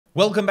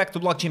Welcome back to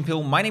Blockchain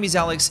Pill. My name is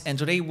Alex, and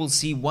today we'll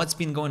see what's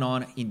been going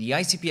on in the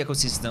ICP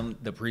ecosystem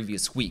the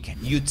previous week.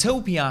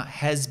 UTOPIA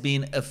has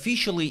been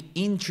officially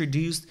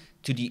introduced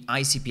to the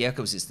ICP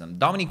ecosystem.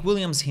 Dominic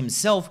Williams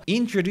himself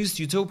introduced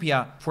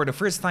UTOPIA for the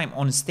first time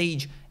on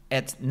stage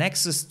at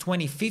Nexus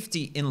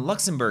 2050 in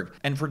Luxembourg.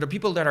 And for the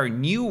people that are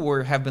new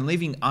or have been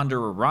living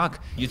under a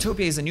rock,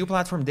 UTOPIA is a new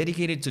platform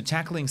dedicated to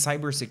tackling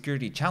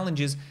cybersecurity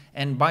challenges.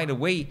 And by the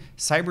way,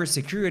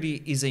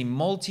 cybersecurity is a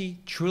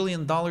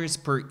multi-trillion dollars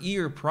per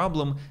year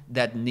problem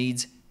that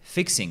needs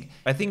fixing.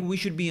 I think we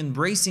should be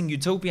embracing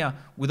UTOPIA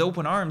with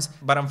open arms,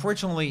 but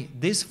unfortunately,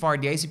 this far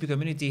the ICP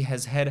community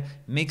has had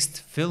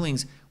mixed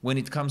feelings when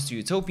it comes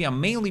to UTOPIA,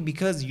 mainly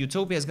because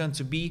UTOPIA is going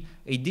to be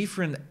a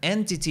different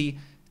entity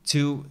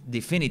to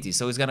Dfinity.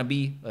 So it's going to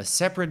be a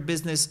separate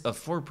business, a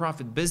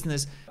for-profit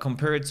business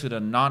compared to the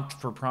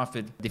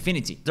not-for-profit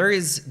Dfinity. There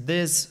is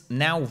this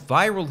now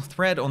viral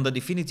thread on the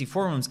Dfinity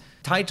forums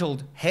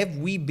titled, "Have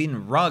we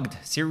been rugged?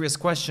 Serious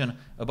question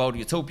about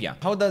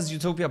UTOPIA." How does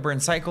UTOPIA burn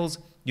cycles?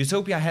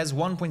 UTOPIA has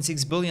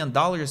 $1.6 billion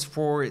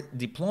for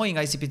deploying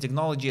ICP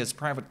technology as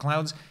private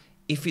clouds.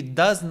 If it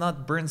does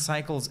not burn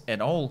cycles at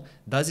all,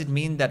 does it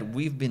mean that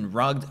we've been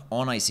rugged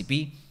on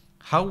ICP?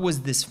 How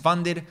was this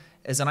funded?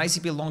 As an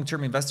ICP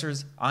long-term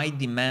investors, I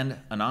demand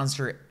an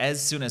answer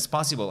as soon as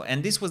possible.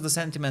 And this was the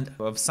sentiment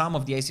of some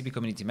of the ICP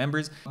community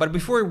members. But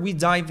before we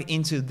dive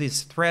into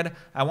this thread,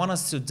 I want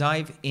us to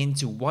dive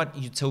into what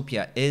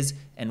UTOPIA is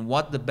and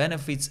what the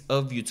benefits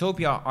of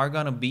UTOPIA are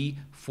going to be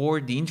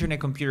for the internet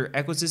computer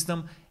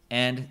ecosystem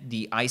and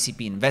the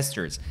ICP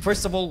investors.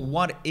 First of all,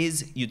 what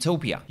is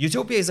UTOPIA?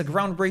 UTOPIA is a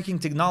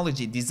groundbreaking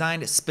technology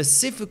designed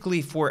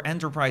specifically for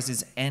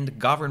enterprises and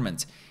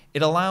government.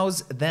 It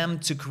allows them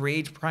to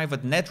create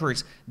private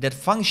networks that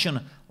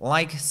function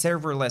like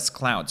serverless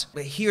clouds.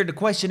 Here the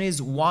question is,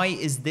 why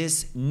is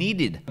this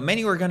needed?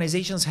 Many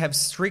organizations have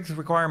strict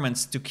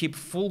requirements to keep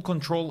full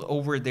control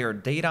over their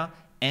data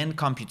and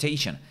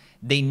computation.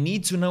 They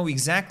need to know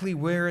exactly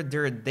where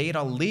their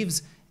data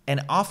lives and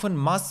often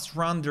must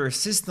run their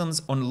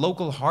systems on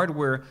local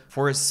hardware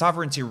for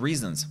sovereignty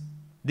reasons.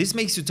 This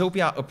makes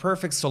UTOPIA a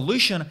perfect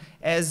solution,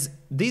 as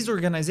these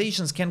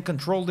organizations can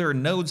control their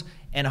nodes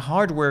and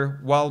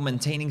hardware while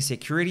maintaining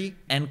security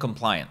and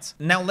compliance.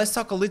 Now let's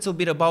talk a little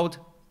bit about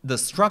the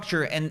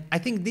structure, and I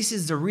think this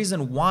is the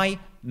reason why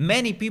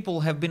many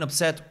people have been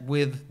upset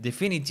with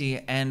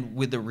Dfinity and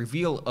with the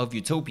reveal of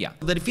UTOPIA.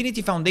 The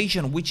Dfinity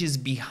Foundation, which is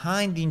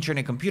behind the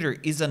internet computer,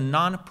 is a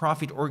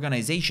non-profit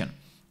organization.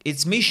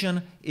 Its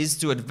mission is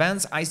to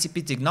advance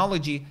ICP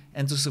technology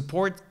and to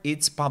support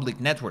its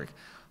public network.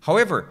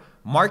 However,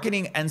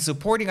 marketing and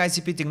supporting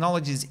ICP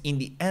technologies in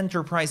the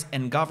enterprise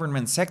and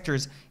government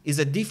sectors is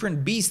a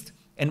different beast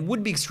and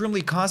would be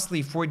extremely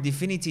costly for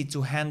Dfinity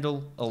to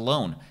handle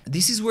alone.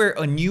 This is where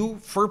a new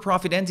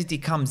for-profit entity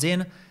comes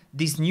in.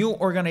 This new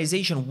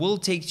organization will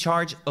take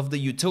charge of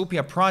the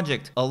UTOPIA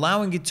project,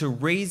 allowing it to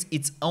raise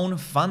its own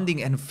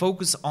funding and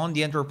focus on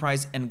the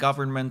enterprise and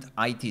government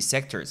IT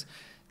sectors.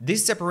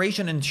 This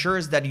separation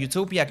ensures that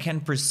UTOPIA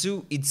can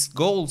pursue its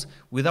goals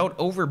without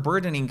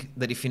overburdening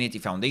the Dfinity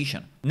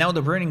Foundation. Now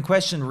the burning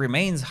question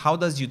remains, how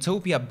does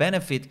UTOPIA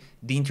benefit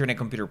the Internet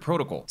Computer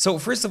Protocol? So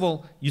first of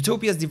all,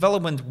 UTOPIA's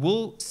development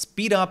will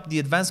speed up the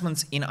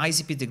advancements in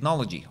ICP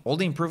technology. All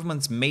the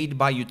improvements made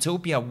by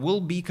UTOPIA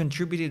will be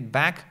contributed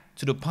back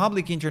to the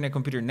public internet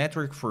computer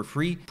network for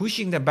free,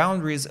 pushing the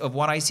boundaries of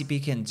what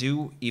ICP can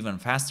do even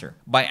faster.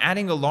 By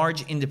adding a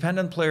large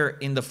independent player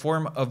in the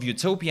form of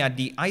UTOPIA,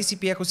 the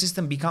ICP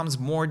ecosystem becomes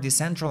more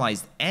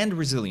decentralized and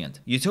resilient.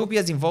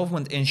 UTOPIA's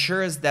involvement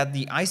ensures that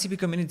the ICP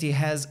community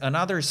has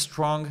another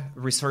strong,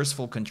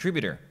 resourceful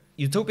contributor.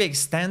 UTOPIA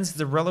extends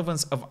the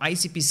relevance of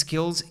ICP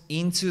skills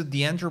into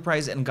the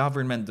enterprise and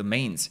government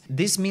domains.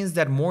 This means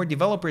that more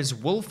developers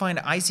will find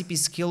ICP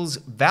skills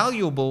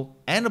valuable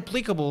and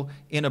applicable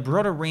in a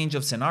broader range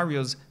of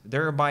scenarios,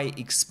 thereby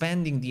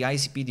expanding the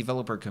ICP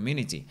developer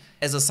community.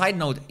 As a side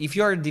note, if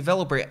you are a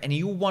developer and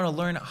you want to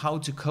learn how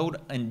to code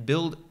and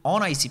build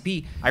on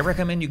ICP, I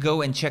recommend you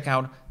go and check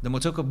out the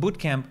Motoko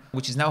Bootcamp,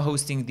 which is now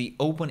hosting the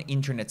Open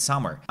Internet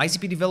Summer.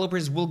 ICP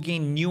developers will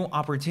gain new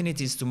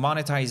opportunities to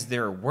monetize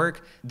their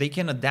work. They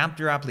can adapt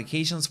their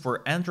applications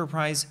for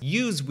enterprise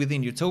use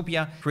within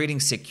UTOPIA, creating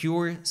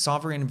secure,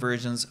 sovereign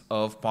versions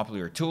of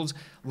popular tools,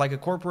 like a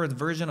corporate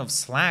version of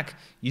Slack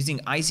using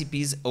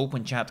ICP's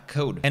open chat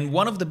code. And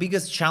one of the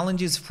biggest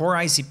challenges for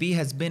ICP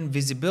has been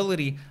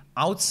visibility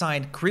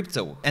outside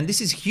crypto. And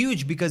this is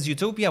huge because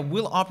UTOPIA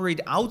will operate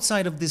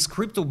outside of this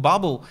crypto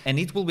bubble, and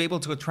it will be able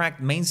to attract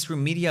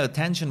mainstream media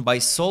attention by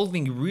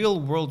solving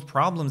real-world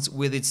problems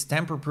with its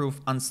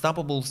tamper-proof,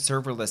 unstoppable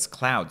serverless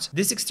clouds.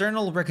 This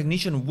external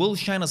recognition will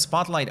shine a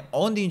spotlight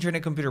on the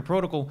Internet Computer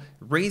Protocol,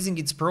 raising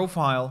its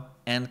profile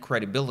and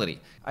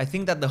credibility. I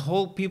think that the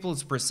whole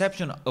people's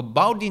perception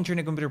about the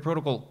Internet Computer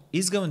Protocol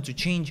is going to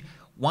change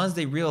once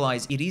they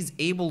realize it is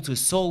able to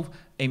solve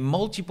a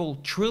multiple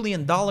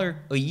 $trillion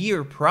a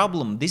year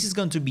problem. This is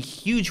going to be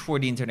huge for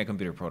the Internet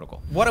Computer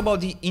Protocol. What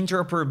about the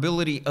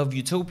interoperability of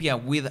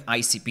UTOPIA with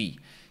ICP?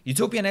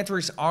 UTOPIA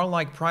networks are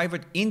like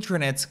private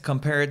intranets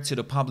compared to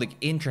the public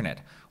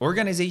internet.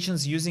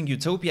 Organizations using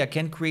UTOPIA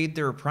can create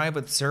their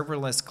private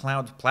serverless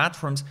cloud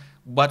platforms,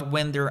 but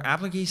when their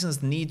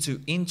applications need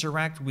to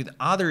interact with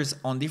others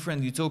on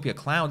different UTOPIA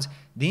clouds,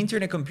 the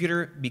internet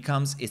computer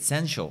becomes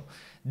essential.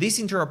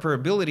 This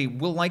interoperability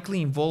will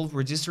likely involve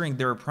registering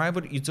their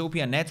private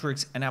UTOPIA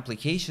networks and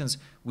applications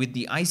with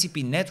the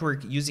ICP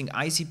network using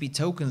ICP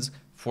tokens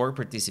for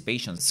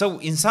participation. So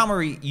in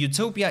summary,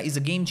 UTOPIA is a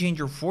game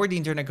changer for the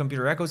internet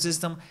computer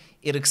ecosystem.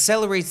 It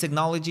accelerates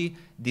technology,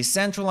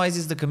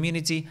 decentralizes the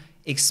community,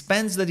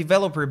 expands the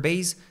developer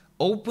base,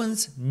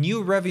 opens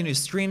new revenue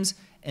streams,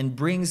 and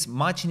brings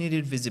much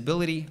needed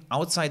visibility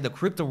outside the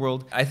crypto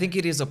world. I think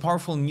it is a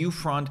powerful new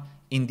front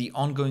in the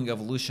ongoing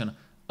evolution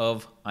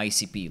of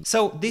ICP.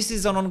 So this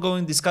is an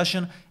ongoing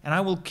discussion, and I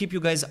will keep you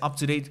guys up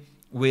to date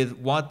with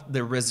what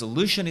the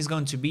resolution is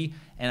going to be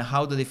and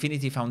how the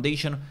Dfinity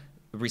Foundation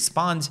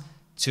responds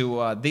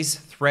to this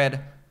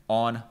thread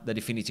on the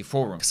Dfinity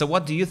forum. So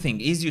what do you think?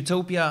 Is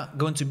UTOPIA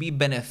going to be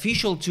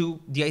beneficial to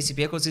the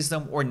ICP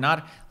ecosystem or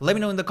not? Let me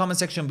know in the comment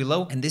section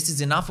below. And this is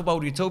enough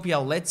about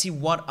UTOPIA. Let's see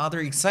what other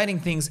exciting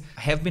things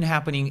have been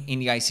happening in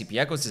the ICP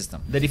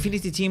ecosystem. The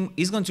Dfinity team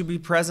is going to be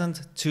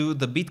present to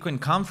the Bitcoin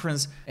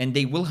conference, and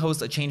they will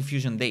host a Chain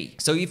Fusion Day.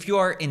 So if you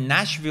are in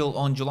Nashville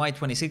on July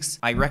 26th,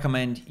 I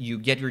recommend you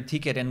get your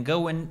ticket and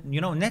go and,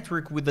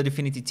 network with the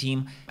Dfinity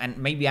team and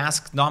maybe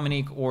ask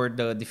Dominic or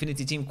the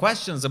Dfinity team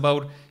questions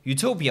about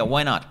UTOPIA.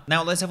 Why not?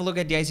 Now let's have a look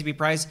at the ICP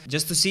price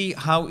just to see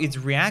how it's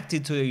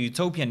reacted to the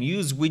UTOPIA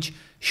news, which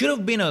should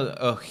have been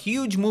a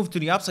huge move to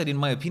the upside in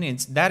my opinion.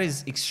 That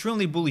is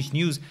extremely bullish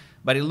news,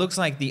 but it looks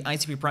like the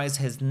ICP price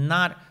has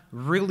not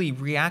really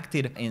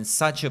reacted in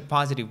such a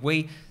positive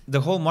way.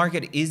 The whole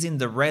market is in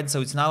the red,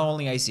 so it's not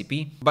only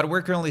ICP, but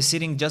we're currently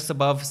sitting just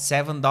above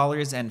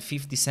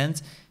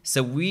 $7.50.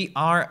 So we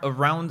are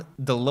around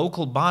the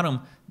local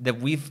bottom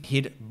that we've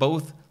hit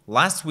both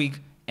last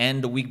week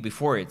and the week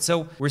before it.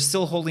 So we're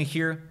still holding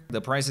here.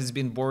 The price has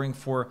been boring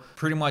for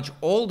pretty much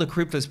all the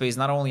crypto space,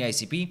 not only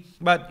ICP,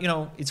 but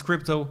it's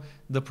crypto.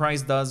 The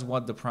price does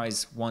what the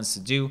price wants to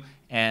do.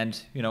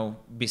 And,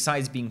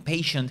 besides being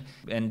patient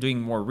and doing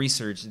more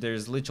research,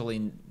 there's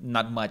literally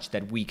not much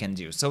that we can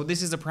do. So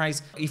this is the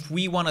price. If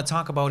we want to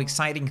talk about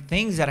exciting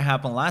things that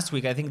happened last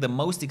week, I think the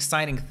most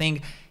exciting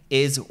thing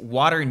is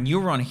Water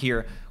Neuron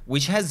here,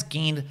 which has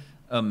gained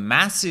a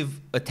massive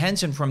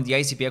attention from the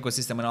ICP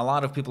ecosystem, and a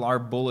lot of people are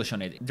bullish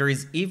on it. There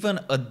is even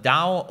a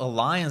DAO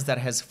alliance that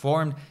has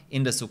formed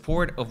in the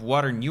support of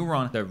Water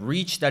Neuron. The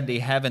reach that they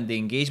have and the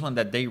engagement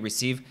that they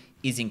receive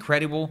is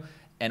incredible.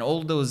 And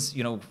all those,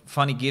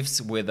 funny gifts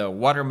with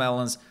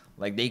watermelons,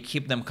 like they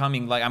keep them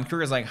coming. Like I'm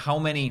curious, like how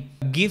many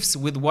gifts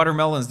with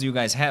watermelons do you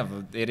guys have?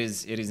 It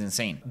is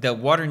insane. The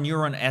Water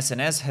Neuron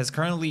SNS has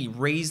currently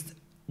raised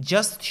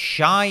just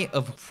shy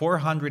of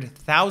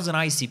 400,000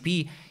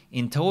 ICP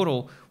in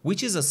total,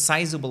 which is a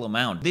sizable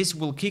amount. This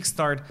will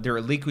kickstart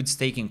their liquid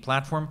staking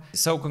platform.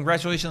 So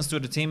congratulations to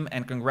the team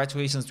and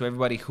congratulations to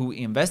everybody who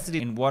invested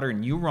in Water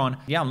Neuron.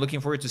 Yeah, I'm looking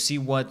forward to see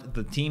what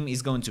the team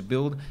is going to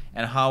build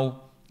and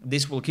how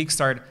this will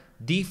kickstart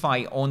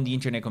DeFi on the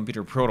Internet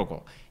Computer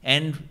Protocol.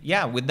 And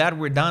yeah, with that,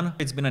 we're done.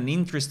 It's been an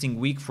interesting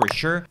week for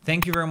sure.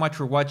 Thank you very much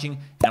for watching,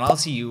 and I'll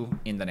see you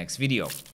in the next video.